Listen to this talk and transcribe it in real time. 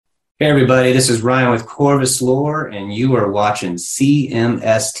Hey everybody, this is Ryan with Corvus Lore, and you are watching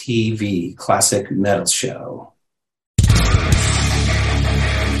CMS TV, Classic Metal Show. You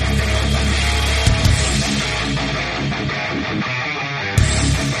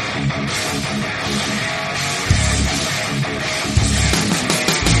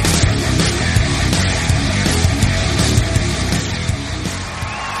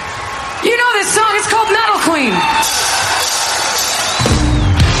know this song, it's called Metal Queen.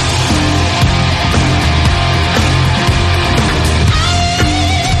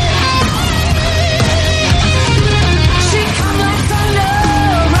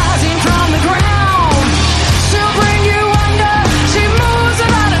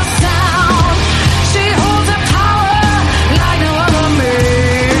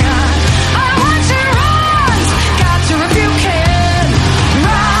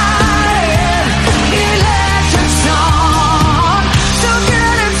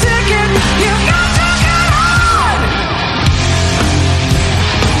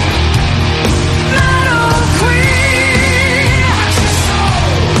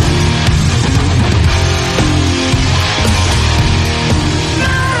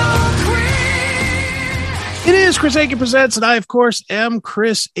 Chris Aiken Presents, and I, of course, am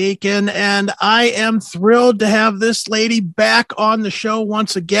Chris Aiken, and I am thrilled to have this lady back on the show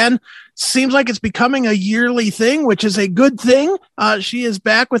once again. Seems like it's becoming a yearly thing, which is a good thing. She is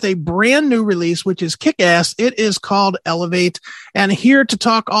back with a brand new release, which is kick-ass. It is called Elevate, and here to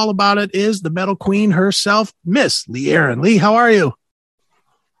talk all about it is the Metal Queen herself, Miss Lee Aaron. Lee, how are you?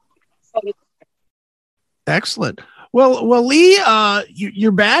 Excellent. Well, Lee,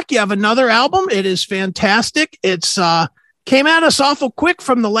 you're back. You have another album. It is fantastic. It's came at us awful quick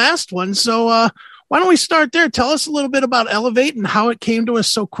from the last one. So why don't we start there? Tell us a little bit about Elevate and how it came to us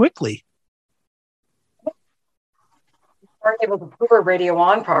so quickly. We weren't able to put our radio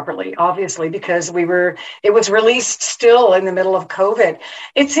on properly, obviously, because it was released still in the middle of COVID.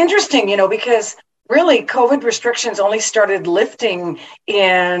 It's interesting, because really, COVID restrictions only started lifting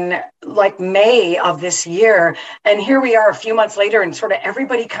in like May of this year. And here we are a few months later, and sort of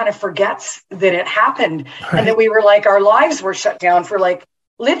everybody kind of forgets that it happened. Right. And that we were like, our lives were shut down for like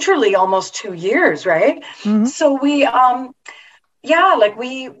literally almost 2 years, right? Mm-hmm. So we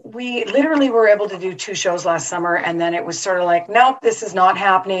literally were able to do 2 shows last summer. And then it was sort of like, nope, this is not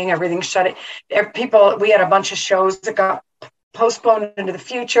happening. Everything's shut. We had a bunch of shows that got postponed into the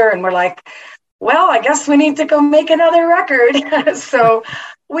future. And we're like, well, I guess we need to go make another record. So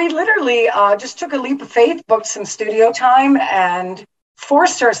we literally just took a leap of faith, booked some studio time, and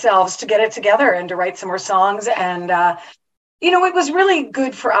forced ourselves to get it together and to write some more songs. And, it was really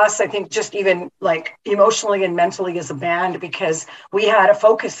good for us, I think, just even like emotionally and mentally as a band, because we had a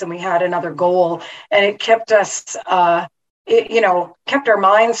focus and we had another goal, and it kept us, kept our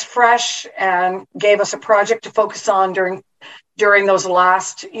minds fresh and gave us a project to focus on during those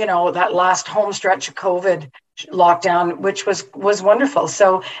last, that last home stretch of COVID lockdown, which was wonderful.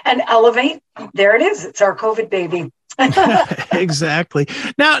 So, and Elevate, there it is. It's our COVID baby. Exactly.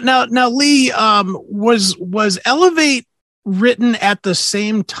 Now, Lee, was Elevate written at the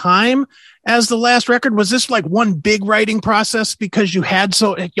same time as the last record? Was this like one big writing process because you had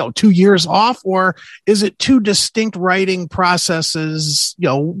 2 years off, or is it 2 distinct writing processes,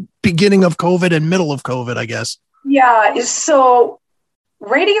 beginning of COVID and middle of COVID, I guess? Yeah, so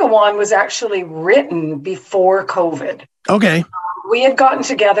Radio One was actually written before COVID. Okay. We had gotten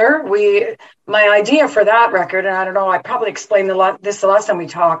together. My idea for that record, and I don't know, I probably explained this the last time we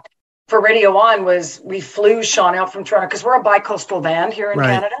talked, for Radio One was we flew Sean out from Toronto, because we're a bi-coastal band here in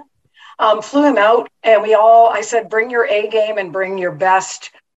Canada. Flew him out, and I said, bring your A game and bring your best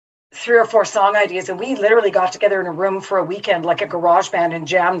 3 or 4 song ideas. And we literally got together in a room for a weekend, like a garage band, and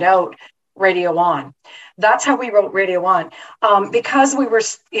jammed out Radio On. That's how we wrote Radio On. Because we were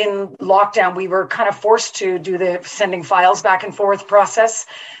in lockdown, we were kind of forced to do the sending files back and forth process.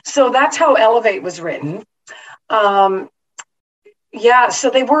 So that's how Elevate was written. So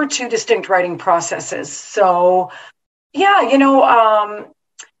they were 2 distinct writing processes. So I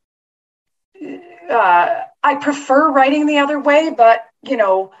prefer writing the other way, but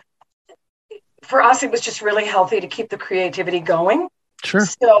for us, it was just really healthy to keep the creativity going. Sure.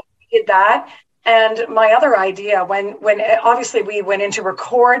 So we did that. And my other idea, when obviously we went in to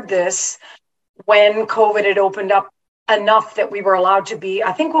record this, when COVID had opened up enough that we were allowed to be,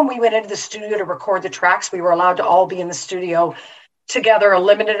 I think when we went into the studio to record the tracks, we were allowed to all be in the studio together, a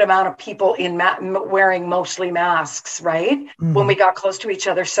limited amount of people wearing mostly masks, right? Mm-hmm. When we got close to each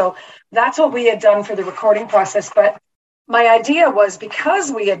other. So that's what we had done for the recording process. But my idea was,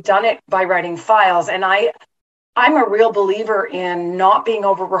 because we had done it by writing files, and I I'm a real believer in not being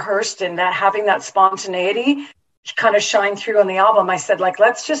over rehearsed and that having that spontaneity kind of shine through on the album. I said, like,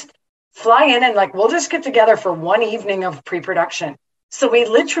 let's just fly in and like, we'll just get together for one evening of pre-production. So we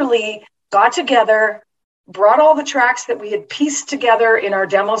literally got together, brought all the tracks that we had pieced together in our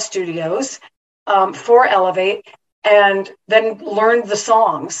demo studios for Elevate, and then learned the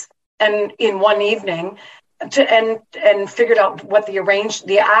songs and in one evening and figured out what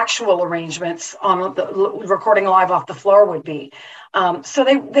the actual arrangements on the recording live off the floor would be. So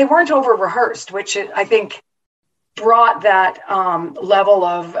they weren't over rehearsed, which I think brought that level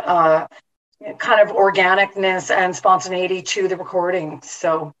of kind of organicness and spontaneity to the recording.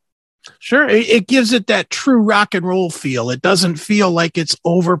 So sure, it gives it that true rock and roll feel. It doesn't feel like it's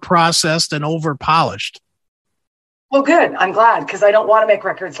over processed and over polished. Well, good. I'm glad, because I don't want to make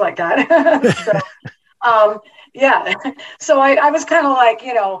records like that. So, yeah. So I was kind of like,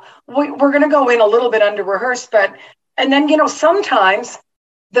 we're going to go in a little bit under rehearsed, and then, sometimes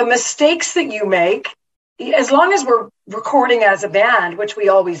the mistakes that you make, as long as we're recording as a band, which we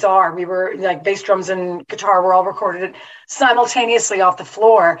always are, we were like bass, drums, and guitar were all recorded simultaneously off the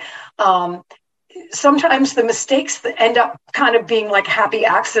floor. Sometimes the mistakes that end up kind of being like happy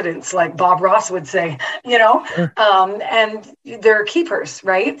accidents, like Bob Ross would say, Sure. And they're keepers,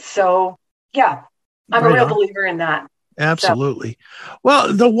 right? So, yeah, I'm a real believer in that. Absolutely. So.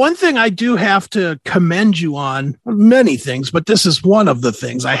 Well, the one thing I do have to commend you on, many things, but this is one of the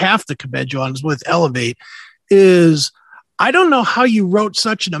things I have to commend you on is with Elevate, is I don't know how you wrote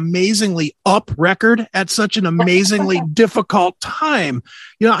such an amazingly up record at such an amazingly difficult time.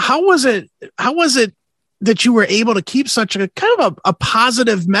 How was it that you were able to keep such a kind of a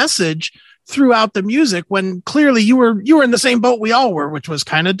positive message throughout the music when clearly you were in the same boat we all were, which was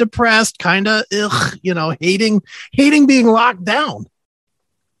kind of depressed, kind of, hating being locked down?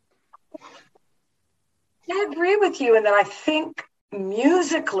 I agree with you in that I think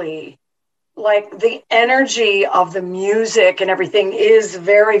musically, like the energy of the music and everything is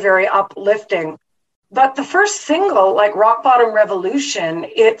very, very uplifting. But the first single, like Rock Bottom Revolution,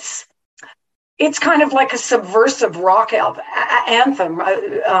 it's kind of like a subversive rock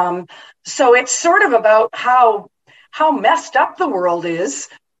anthem. So it's sort of about how messed up the world is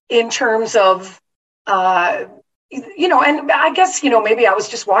in terms of, and I guess, maybe I was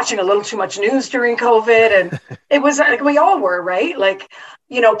just watching a little too much news during COVID, and it was like we all were, right? Like,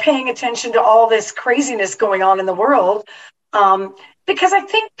 paying attention to all this craziness going on in the world. Because I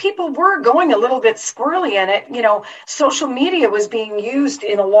think people were going a little bit squirrely in it. Social media was being used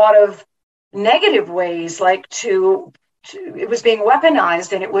in a lot of negative ways, like it was being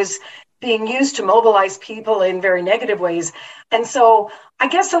weaponized, and it was being used to mobilize people in very negative ways. And so I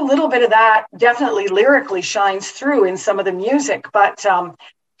guess a little bit of that definitely lyrically shines through in some of the music, but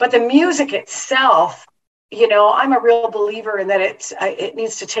the music itself, I'm a real believer in that it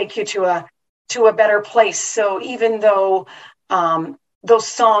needs to take you to a better place. So even though those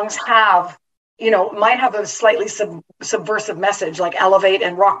songs might have a slightly subversive message, like Elevate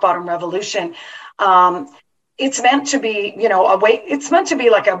and Rock Bottom Revolution, it's meant to be, it's meant to be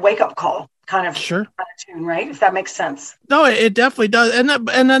like a wake-up call kind of tune, right? If that makes sense. No, it definitely does.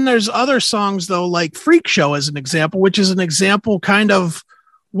 And then there's other songs, though, like Freak Show as an example, which is an example kind of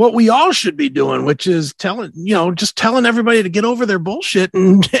what we all should be doing, which is telling everybody to get over their bullshit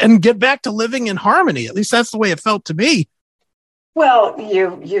and get back to living in harmony. At least that's the way it felt to me. Well,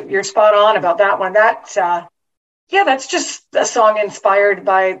 you're spot on about that one. That's just a song inspired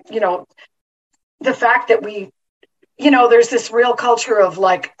by, the fact that there's this real culture of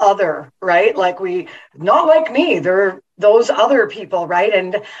like other, right? Like not like me, they're those other people, right?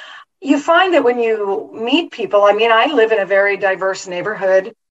 And you find that when you meet people, I live in a very diverse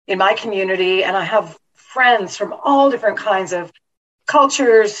neighborhood in my community, and I have friends from all different kinds of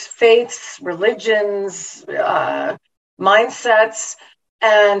cultures, faiths, religions, mindsets,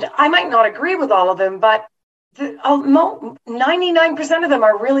 and I might not agree with all of them, but 99% of them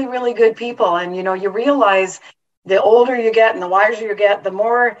are really, really good people. And, you realize the older you get and the wiser you get, the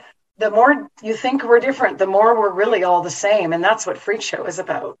more you think we're different, the more we're really all the same. And that's what Freak Show is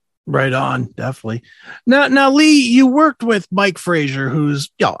about. Right on. Definitely. Now, Lee, you worked with Mike Frazier, who's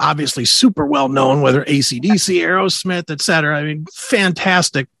obviously super well known, whether AC/DC, Aerosmith, et cetera.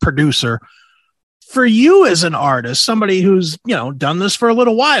 Fantastic producer. For you as an artist, somebody who's, done this for a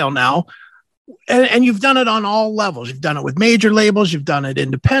little while now, and you've done it on all levels. You've done it with major labels, you've done it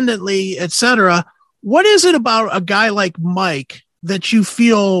independently, et cetera. What is it about a guy like Mike that you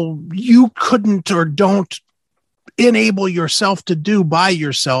feel you couldn't or don't enable yourself to do by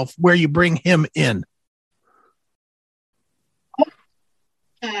yourself where you bring him in?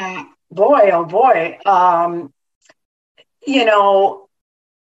 Boy, oh boy. you know,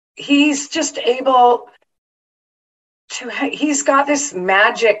 he's just able to, he's got this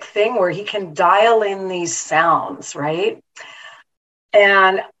magic thing where he can dial in these sounds, right?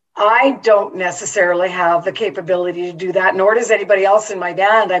 And I don't necessarily have the capability to do that, nor does anybody else in my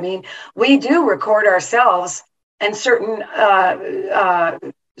band. I mean, we do record ourselves and certain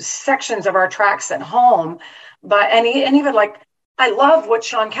sections of our tracks at home, but and even like, I love what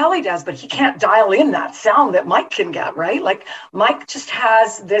Sean Kelly does, but he can't dial in that sound that Mike can get, right? Like Mike just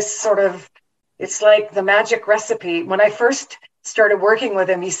has this sort of, it's like the magic recipe. When I first started working with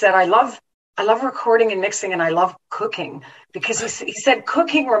him, he said, I love recording and mixing, and I love cooking, because he said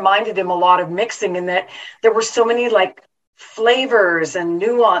cooking reminded him a lot of mixing, in that there were so many like flavors and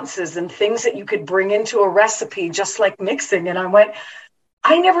nuances and things that you could bring into a recipe, just like mixing. And I went,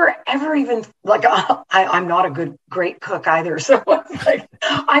 I never ever even like, I'm not a great cook either. So it's like,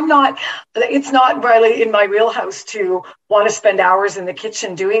 it's not really in my wheelhouse to want to spend hours in the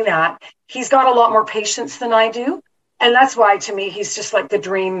kitchen doing that. He's got a lot more patience than I do. And that's why, to me, he's just like the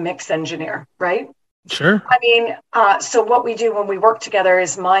dream mix engineer, right? Sure. I mean, so what we do when we work together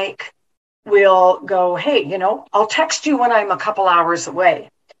is Mike will go, hey, you know, I'll text you when I'm a couple hours away.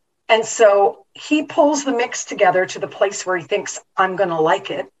 And so he pulls the mix together to the place where he thinks I'm going to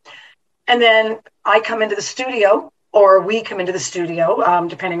like it. And then I come into the studio, or we come into the studio,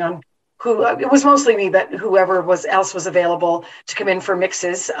 depending on who. It was mostly me, but whoever else was available to come in for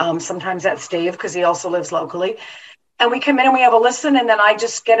mixes. Sometimes that's Dave, because he also lives locally. And we come in and we have a listen, and then I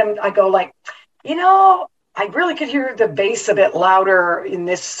just get him, I go like, you know, I really could hear the bass a bit louder in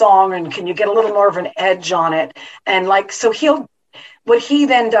this song, and can you get a little more of an edge on it? And like, so what he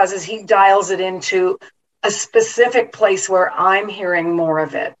then does is he dials it into a specific place where I'm hearing more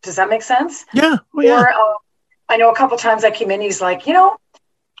of it. Does that make sense? Yeah. Oh, yeah. Or I know a couple times I came in, he's like, you know,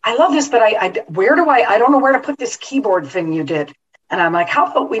 I love this, but I don't know where to put this keyboard thing you did. And I'm like, how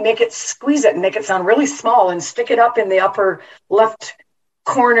about we squeeze it and make it sound really small and stick it up in the upper left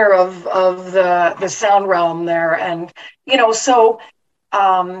corner of the sound realm there. And, you know, so,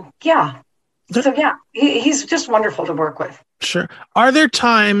 yeah. So, yeah, he's just wonderful to work with. Sure. Are there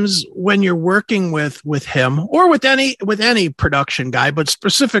times when you're working with him, or with any production guy, but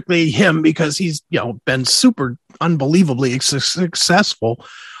specifically him, because he's, you know, been super unbelievably successful?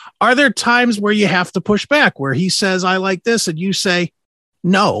 Are there times where you have to push back, where he says, I like this, and you say,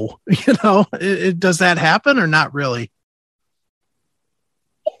 no? You know, does that happen or not really?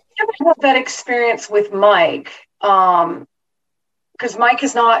 I haven't had that experience with Mike, because Mike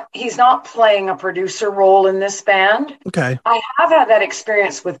he's not playing a producer role in this band. Okay. I have had that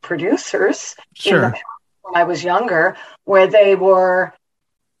experience with producers Sure. in the past when I was younger, where they were,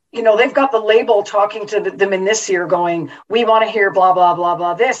 you know, they've got the label talking to them in this ear going, we want to hear blah, blah, blah,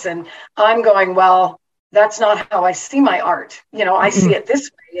 blah, this. And I'm going, well, that's not how I see my art. You know, I see it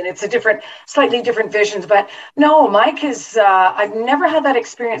this way, and it's slightly different visions. But no, Mike is, I've never had that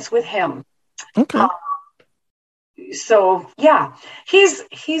experience with him. Okay. So yeah,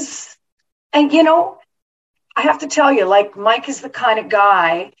 he's, and you know, I have to tell you, like, Mike is the kind of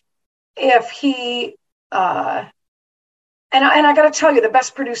guy, if he, and I got to tell you, the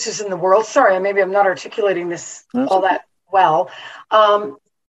best producers in the world, sorry, maybe I'm not articulating this all that well.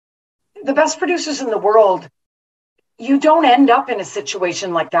 The best producers in the world, you don't end up in a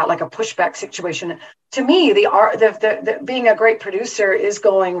situation like that, like a pushback situation. To me, the being a great producer is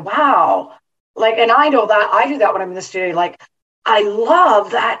going, wow. Like, and I know that I do that when I'm in the studio. Like, I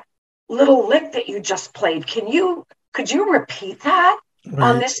love that little lick that you just played. Could you repeat that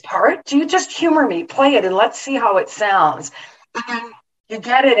on this part? Do you just humor me? Play it and let's see how it sounds. And then you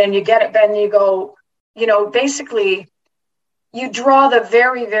get it, then you go, you know, basically you draw the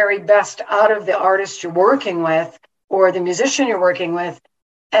very, very best out of the artist you're working with or the musician you're working with,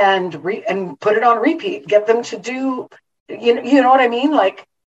 and put it on repeat. Get them to do, you know what I mean? Like,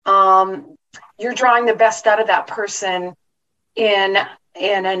 you're drawing the best out of that person in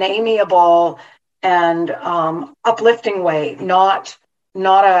an amiable and uplifting way, not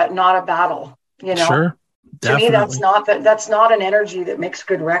a battle. You know, sure. Definitely. To me, that's not an energy that makes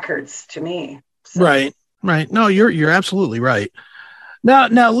good records. To me, so. Right. No, you're absolutely right.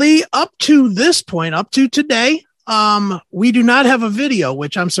 Now, Lee, up to this point, up to today, we do not have a video,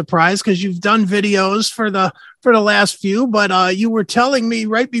 which I'm surprised, because you've done videos for the last few, but you were telling me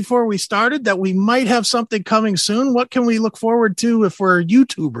right before we started that we might have something coming soon. What can we look forward to if we're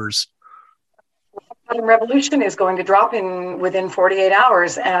YouTubers? Revolution is going to drop within 48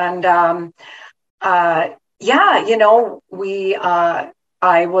 hours. And yeah, you know,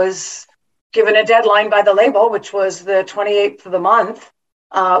 I was given a deadline by the label, which was the 28th of the month.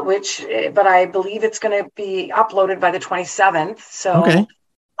 but I believe it's going to be uploaded by the 27th. So, Okay.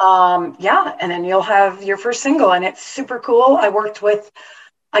 yeah, and then you'll have your first single, and it's super cool. I worked with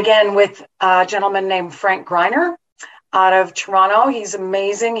a gentleman named Frank Greiner out of Toronto. He's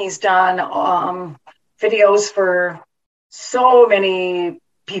amazing. He's done videos for so many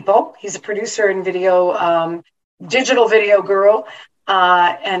people. He's a producer and digital video guru.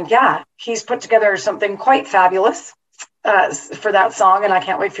 And yeah, he's put together something quite fabulous for that song, and I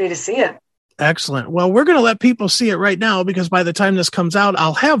can't wait for you to see it. Excellent. Well, we're going to let people see it right now because by the time this comes out,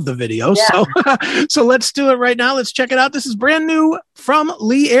 I'll have the video. Yeah. So let's do it right now. Let's check it out. This is brand new from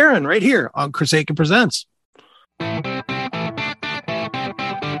Lee Aaron right here on Chris Akin Presents.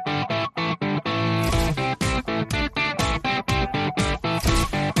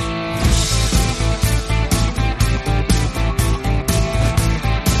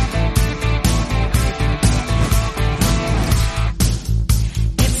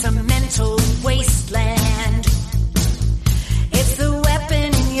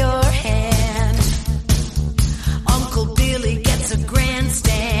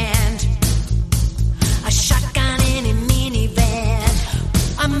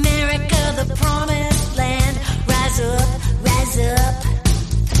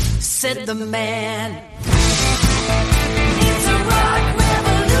 Said the man. It's a rock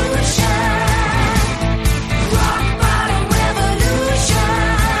revolution. Rock bottom revolution.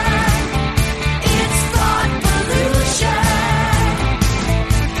 It's thought pollution.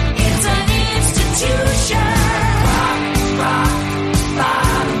 It's an institution. Rock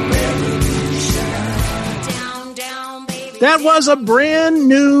bottom revolution. Down, down, baby. That was a brand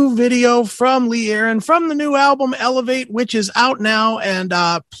new video from Lee Aaron from the new album Elevate, which is out now. And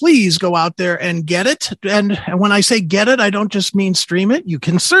please go out there and get it. And when I say get it, I don't just mean stream it. You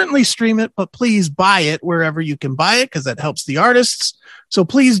can certainly stream it, but please buy it wherever you can buy it because that helps the artists. So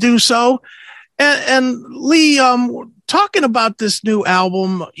please do so. And Lee, talking about this new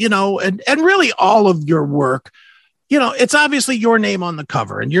album, and really all of your work, it's obviously your name on the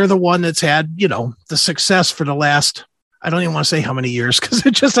cover and you're the one that's had, the success for the last, I don't even want to say how many years because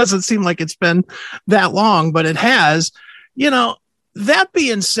it just doesn't seem like it's been that long, but it has. That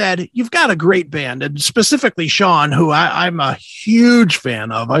being said, you've got a great band, and specifically Sean, who I'm a huge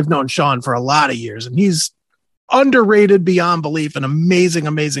fan of. I've known Sean for a lot of years, and he's underrated beyond belief, an amazing,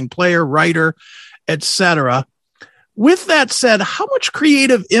 amazing player, writer, etc. With that said, how much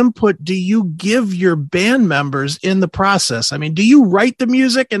creative input do you give your band members in the process? I mean, do you write the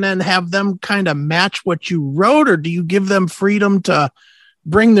music and then have them kind of match what you wrote, or do you give them freedom to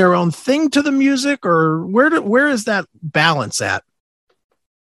bring their own thing to the music, or where is that balance at?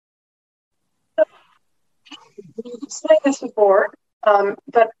 We've explained this before,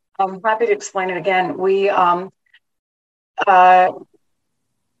 but I'm happy to explain it again. I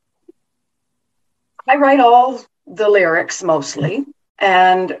write all the lyrics mostly,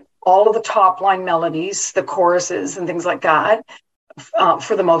 and all of the top line melodies, the choruses and things like that,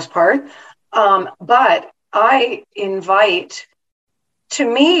 for the most part. But I invite,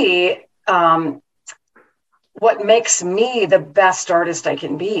 to me, what makes me the best artist I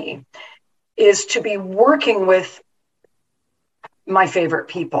can be is to be working with my favorite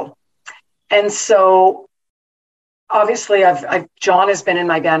people. And so obviously John has been in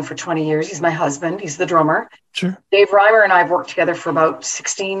my band for 20 years. He's my husband. He's the drummer. Sure. Dave Reimer and I have worked together for about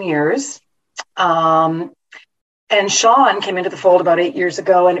 16 years. And Sean came into the fold about 8 years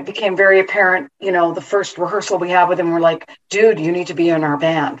ago, and it became very apparent, the first rehearsal we had with him, we're like, dude, you need to be in our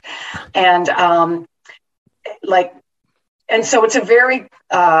band. And and so it's a very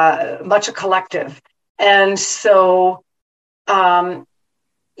much a collective. And so,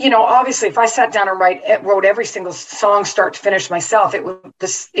 obviously if I sat down and wrote every single song start to finish myself, it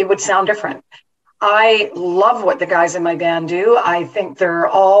would sound different. I love what the guys in my band do. I think they're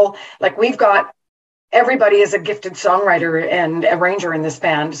all everybody is a gifted songwriter and arranger in this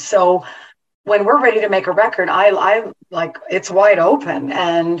band. So when we're ready to make a record, I it's wide open,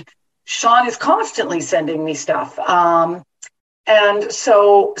 and Sean is constantly sending me stuff. And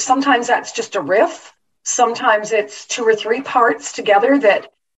so sometimes that's just a riff. Sometimes it's 2 or 3 parts together that,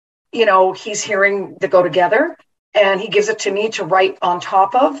 he's hearing that go together, and he gives it to me to write on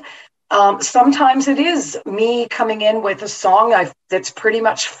top of. Sometimes it is me coming in with a song that's pretty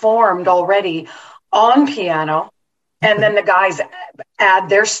much formed already on piano, and then the guys add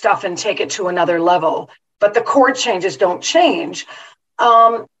their stuff and take it to another level. But the chord changes don't change.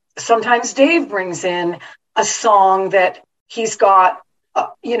 Sometimes Dave brings in a song that he's got,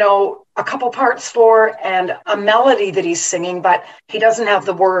 a couple parts for and a melody that he's singing, but he doesn't have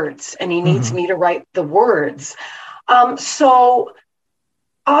the words, and he needs me to write the words. So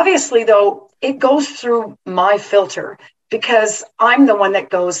obviously, though, it goes through my filter because I'm the one that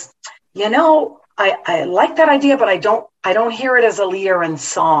goes, I like that idea, but I don't hear it as a Lee Aaron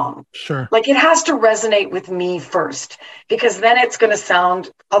song. Sure. Like it has to resonate with me first, because then it's going to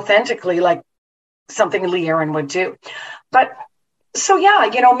sound authentically like something Lee Aaron would do. But so, yeah,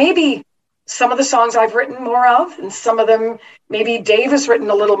 maybe some of the songs I've written more of, and some of them maybe Dave has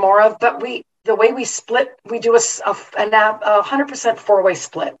written a little more of, but the way we split, we do a 100% four-way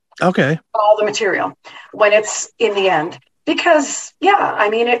split. Okay. All the material when it's in the end. Because,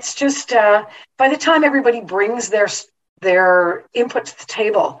 it's just by the time everybody brings their input to the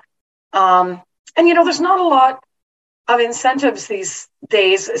table, and there's not a lot of incentives these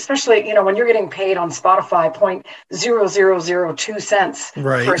days, especially when you're getting paid on Spotify 0.0002 cents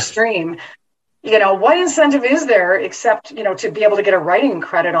per stream. What incentive is there except to be able to get a writing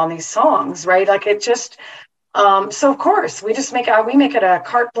credit on these songs, right? Like it just so of course we just make it a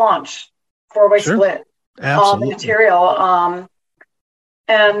carte blanche four-way split. All the material.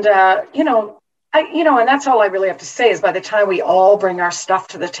 And that's all I really have to say is by the time we all bring our stuff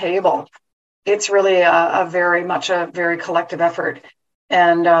to the table, it's really a very collective effort.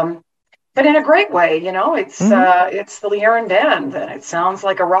 And, but in a great way, it's the Lee Aaron Band and it sounds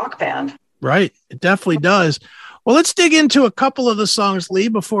like a rock band. Right. It definitely does. Well, let's dig into a couple of the songs, Lee,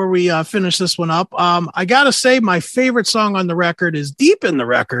 before we finish this one up. I got to say my favorite song on the record is Deep in the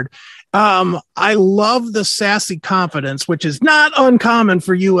Record. I love the sassy confidence, which is not uncommon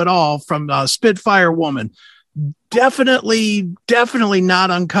for you at all from Spitfire Woman. Definitely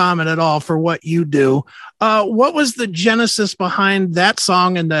not uncommon at all for what you do. What was the genesis behind that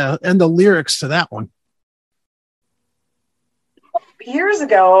song and the lyrics to that one? Years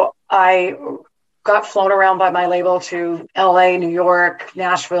ago, I got flown around by my label to LA, New York,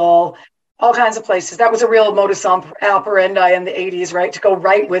 Nashville, all kinds of places. That was a real modus operandi in the 80s, right? To go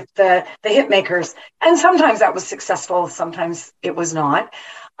right with the hit makers. And sometimes that was successful. Sometimes it was not.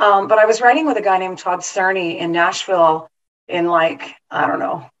 But I was writing with a guy named Todd Cerny in Nashville in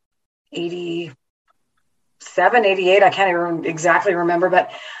 87, 88. I can't even exactly remember.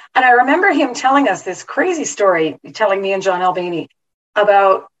 And I remember him telling us this crazy story, telling me and John Albany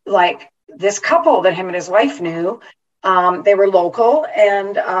about this couple that him and his wife knew. They were local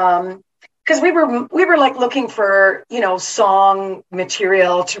and, because we were looking for, song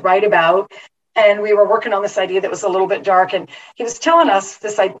material to write about. And we were working on this idea that was a little bit dark. And he was telling us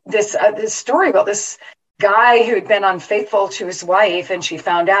this story about this guy who had been unfaithful to his wife. And she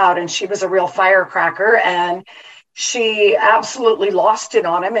found out and she was a real firecracker. And she absolutely lost it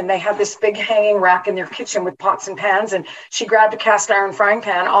on him. And they had this big hanging rack in their kitchen with pots and pans. And she grabbed a cast iron frying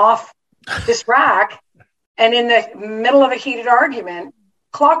pan off this rack. And in the middle of a heated argument,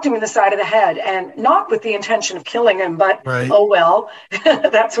 clocked him in the side of the head, and not with the intention of killing him, but oh well,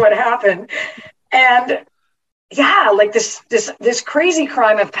 that's what happened. And this crazy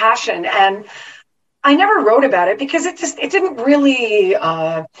crime of passion. And I never wrote about it because it didn't really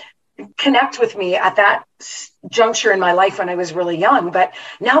connect with me at that juncture in my life when I was really young. But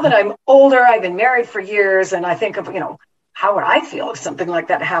now that I'm older, I've been married for years, and I think of, how would I feel if something like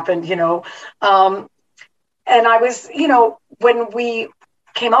that happened, and I was, when we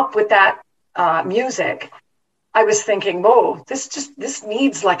came up with that music, I was thinking, whoa, this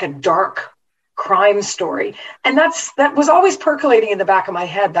needs like a dark crime story. And that was always percolating in the back of my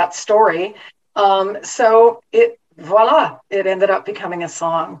head, that story. So it ended up becoming a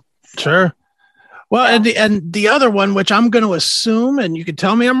song. So, sure. Well, yeah. and the other one, which I'm going to assume, and you can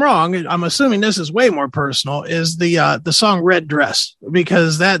tell me I'm wrong, I'm assuming this is way more personal, is the song Red Dress,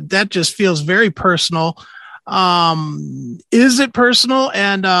 because that just feels very personal. Is it personal?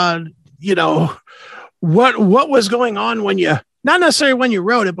 And, what was going on when you, not necessarily when you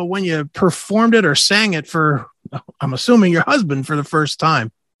wrote it, but when you performed it or sang it for, I'm assuming your husband for the first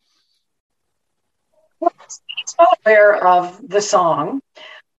time? Well, he's well aware of the song.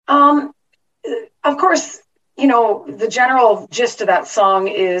 Of course, the general gist of that song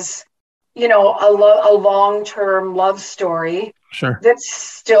is, a long-term love story. Sure. That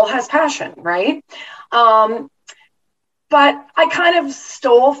still has passion, right? But I kind of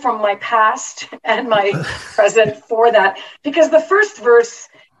stole from my past and my present for that, because the first verse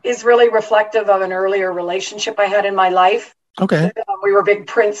is really reflective of an earlier relationship I had in my life. Okay. We were big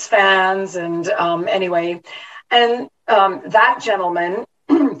Prince fans, and anyway, and that gentleman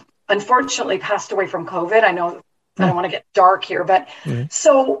unfortunately passed away from COVID. I know I don't want to get dark here, but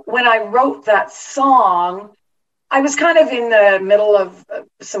so when I wrote that song, I was kind of in the middle of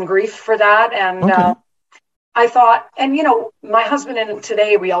some grief for that. And I thought, and my husband and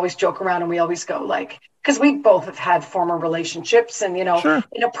today we always joke around and we always go like, because we both have had former relationships, and Sure.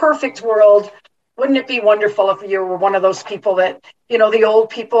 in a perfect world, wouldn't it be wonderful if you were one of those people that, the old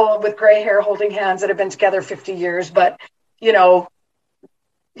people with gray hair holding hands that have been together 50 years, but if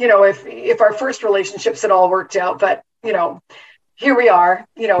our first relationships had all worked out, but here we are,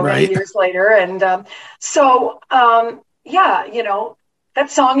 Right. many years later, and that song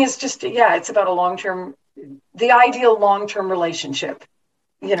is just, it's about the ideal long-term relationship,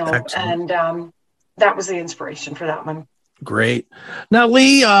 Excellent. and that was the inspiration for that one. Great. Now,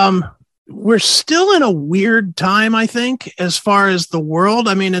 Lee, we're still in a weird time, I think, as far as the world.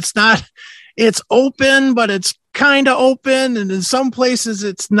 I mean, it's open, but it's kind of open. And in some places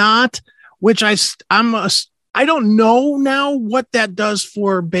it's not, which I don't know now what that does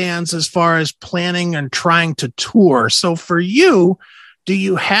for bands as far as planning and trying to tour. So for you, do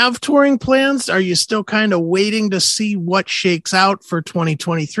you have touring plans? Are you still kind of waiting to see what shakes out for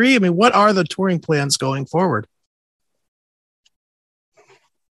 2023? I mean, what are the touring plans going forward?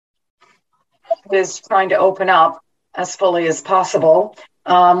 Is trying to open up as fully as possible.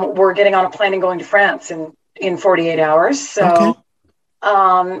 We're getting on a plane and going to France in 48 hours. So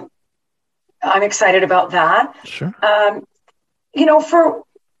Okay. I'm excited about that. Sure. For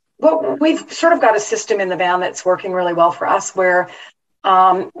what we've sort of got a system in the band that's working really well for us, where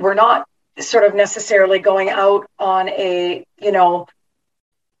we're not sort of necessarily going out on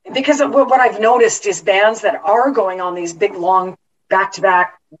because of what I've noticed is bands that are going on these big, long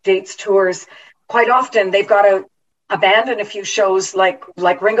back-to-back dates tours, quite often they've got to abandon a few shows, like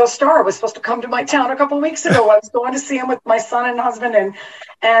Ringo Starr was supposed to come to my town a couple of weeks ago. I was going to see him with my son and husband,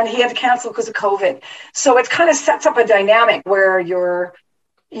 and he had to cancel because of COVID. So it kind of sets up a dynamic where you're,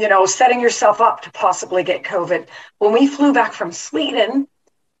 setting yourself up to possibly get COVID. When we flew back from Sweden,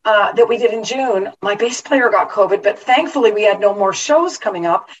 that we did in June, my bass player got COVID, but thankfully we had no more shows coming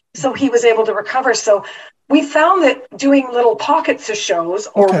up, so he was able to recover. So we found that doing little pockets of shows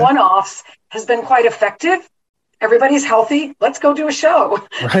or Okay. one-offs has been quite effective. Everybody's healthy. Let's go do a show,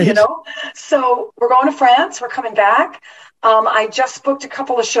 Right. So we're going to France. We're coming back. I just booked a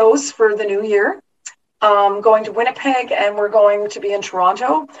couple of shows for the new year. Going to Winnipeg, and we're going to be in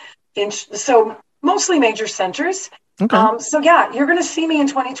Toronto. So mostly major centers. Okay. You're going to see me in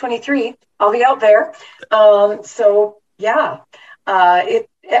 2023. I'll be out there. And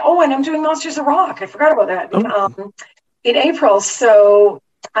I'm doing Monsters of Rock. I forgot about that. In April. So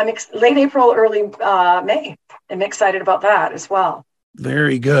I'm late April, early May. I'm excited about that as well.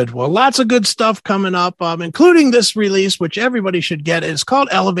 Very good. Well, lots of good stuff coming up, including this release, which everybody should get. It's called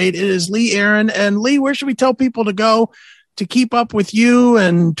Elevate. It is Lee Aaron. And Lee, where should we tell people to go to keep up with you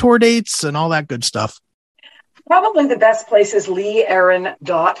and tour dates and all that good stuff? Probably the best place is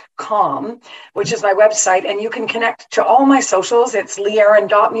leeaaron.com, which is my website. And you can connect to all my socials. It's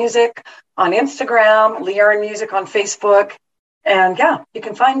leeaaron.music on Instagram, Lee Aaron Music on Facebook. And you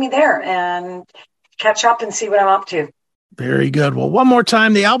can find me there and catch up and see what I'm up to. Very good. Well, one more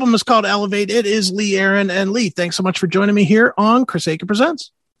time, the album is called Elevate. It is Lee Aaron. And Lee, thanks so much for joining me here on Chris Akin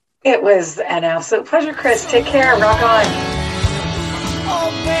Presents. It was an absolute pleasure, Chris. Take care. Rock on.